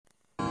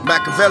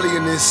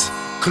Machiavellian is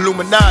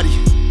Illuminati,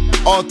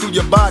 all through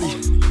your body.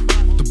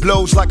 The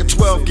blows like a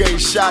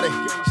 12-gauge shot.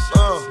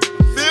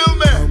 Feel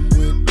me?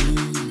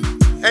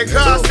 And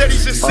God said He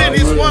should send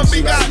His one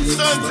begotten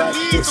Son to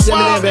lead the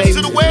wild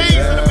into the ways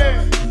of the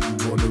man.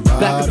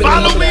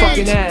 Follow me.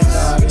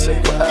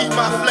 Eat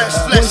my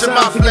flesh of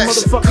my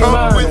flesh.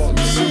 Come with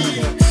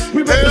me.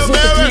 We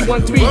represent the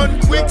 313. One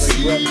quick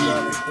seed.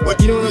 What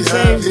you know what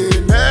I'm saying?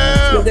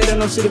 Yo, they don't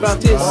know shit about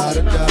this.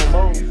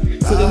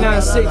 To the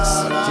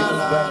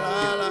 9-6.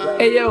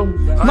 Hey yo,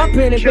 my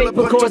pen and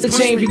paper cause a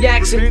chain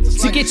reaction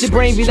to get your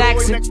brain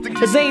relaxing.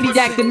 A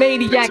zaniac, the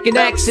maniac in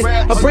action,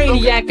 a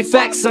brainiac in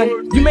fact, son.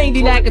 You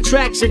mainly lack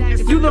attraction.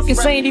 You look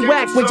insanely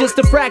whack when just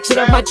a fraction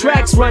of my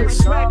tracks run.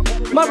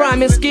 My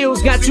rhyming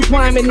skills got you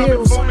climbing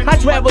hills. I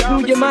travel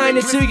through your mind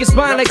into your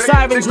spine like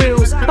siren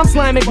drills. I'm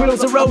slamming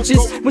grills of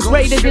roaches with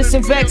rated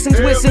disinfects and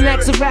twisting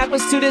X of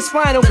rappers to this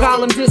final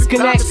column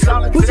disconnects.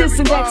 With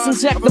disindex and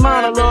check the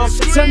monologue.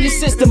 Turn your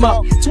system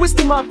up, twist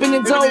them up and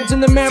indulge in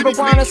the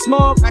marijuana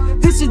smoke.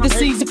 This is the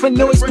season for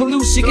noise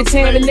pollution,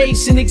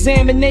 contamination,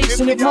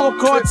 examination of more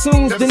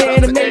cartoons than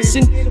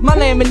animation. My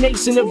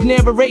lamination of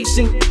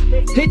narration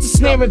hits a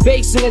snare and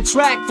bass in a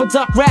track for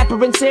duck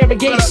rapper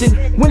interrogation.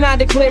 When I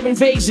declare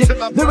invasion,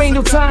 there ain't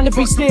no time to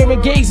be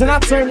staring gazing. I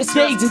turn the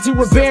stage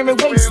into a barren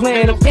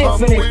wasteland of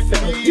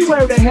infinite. You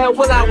heard the hell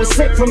while I was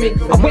sick from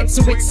it. I went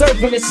to it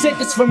serving a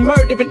sentence for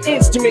murdering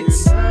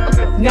instruments.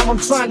 Now I'm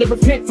trying to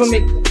repent from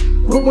it.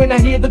 But when I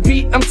hear the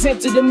beat, I'm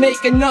tempted to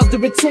make another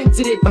attempt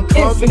at it. I'm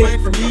infinite.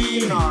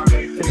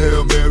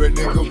 Hail Mary,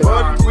 nigga,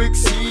 one quick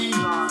seed.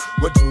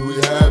 What do we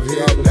have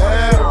here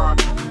now?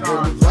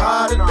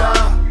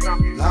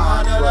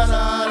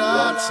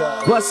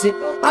 Bust it,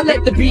 I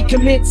let the beat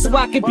commit so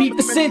I can beat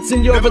the sense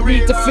in your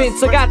elite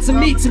defense. I got some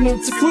meat to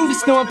mint, to fruity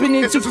stomping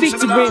into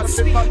feature rinse.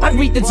 I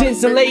greet the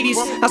gents and ladies,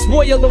 I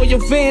spoil all your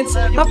fans.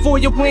 I foil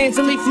your plans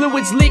and leave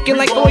fluids leaking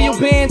like oil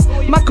bands.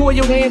 My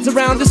coil hands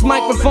around this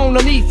microphone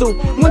are lethal.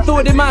 One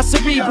thought in my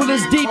cerebral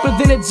is deeper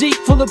than a jeep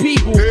full of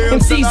people.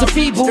 MCs are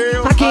feeble,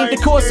 I came to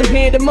cause some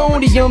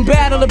pandemonium.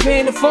 Battle of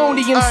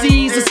phony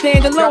MCs, a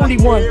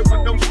standalone one.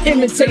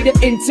 Imitator,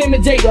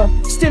 intimidator,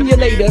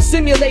 stimulator,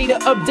 simulator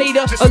of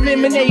data,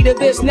 eliminator.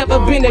 There's never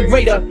been a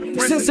greater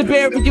since the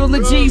burial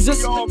of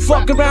Jesus.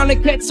 Fuck around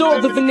and catch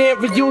all the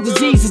venereal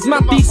diseases. My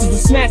thesis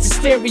is smash the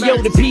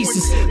stereo to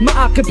pieces. My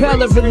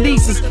acapella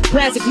releases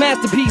plastic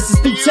masterpieces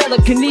through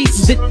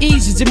telekinesis that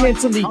eases you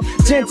mentally,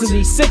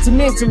 gently,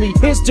 sentimentally,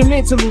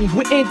 instrumentally,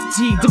 with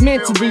entity,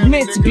 dementally,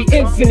 meant to be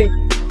infinite.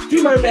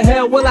 You heard the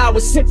hell while I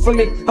was sick from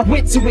it. I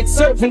went to it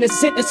serving a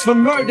sentence for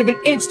murdering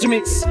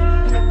instruments.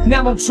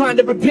 Now I'm trying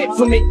to repent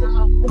from it.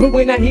 But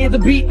when I hear the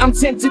beat, I'm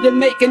tempted to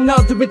make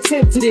another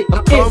attempt at it.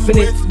 I'm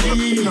infinite.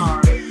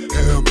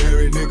 Hail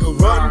Mary, nigga,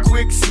 run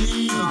quick,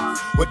 see.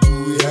 What do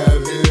we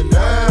have here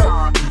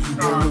now? You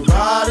gonna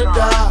ride or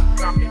die?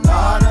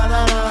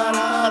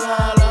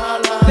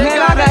 Man,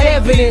 I got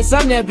evidence,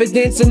 I'm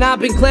evidence, and I've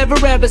been clever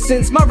ever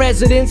since my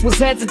residence was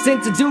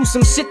hesitant to do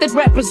some shit that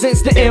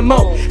represents the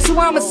MO. So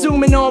I'm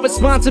assuming all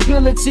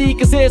responsibility,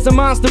 cause there's a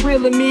monster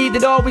real in me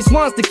that always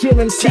wants to kill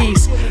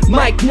MCs.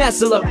 Mike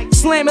Nessler,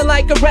 slamming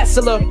like a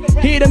wrestler,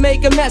 here to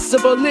make a mess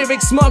of a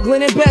lyric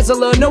smuggling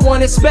embezzler. No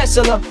one is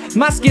specialer,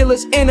 my skill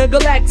is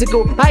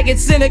intergalactical. I get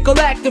cynical,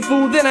 act a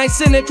fool, then I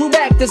cynical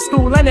back to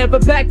school. I never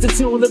backed a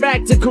tool or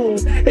act a cool,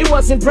 it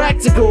wasn't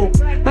practical.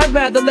 I'd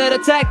rather let a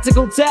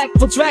tactical,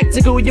 tactful,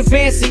 tractical. You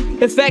fancy,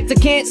 in fact I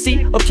can't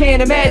see or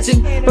can't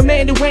imagine a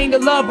man who ain't a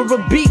lover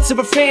of beats or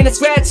a fan of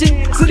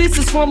scratching. So this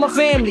is for my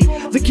family,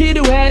 the kid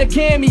who had a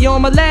cameo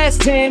on my last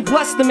jam,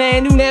 plus the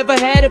man who never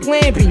had a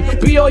plan B.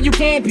 Be all you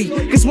can be,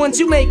 cause once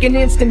you make an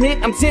instant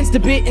hit, I'm tensed a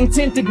bit and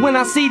tempted when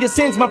I see the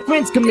sins my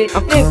friends commit.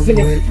 I'm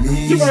infinite.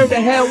 You heard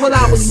the hell while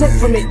I was sick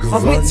from it.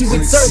 I went to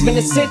it serving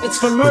a sentence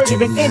for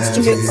murdering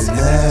instruments.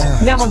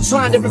 Now I'm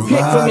trying to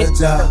repent from it.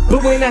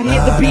 But when I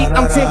hear the beat,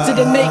 I'm tempted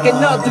to make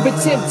another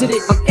attempt at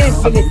it. I'm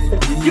infinite.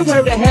 You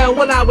heard the hell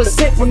while I was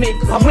sick from it.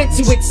 I went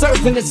to it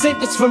serving a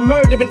sentence for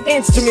murdering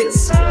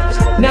instruments.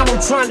 Now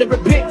I'm trying to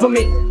repent from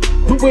it.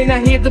 But when I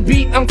hear the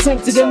beat, I'm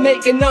tempted to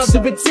make another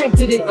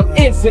attempt at it. I'm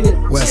infinite.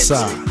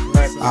 Westside,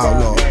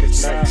 Outlaw,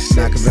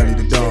 Machiavelli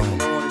the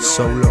Dawn,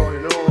 Solo,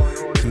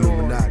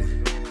 Illuminati,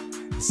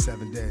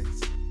 7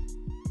 days.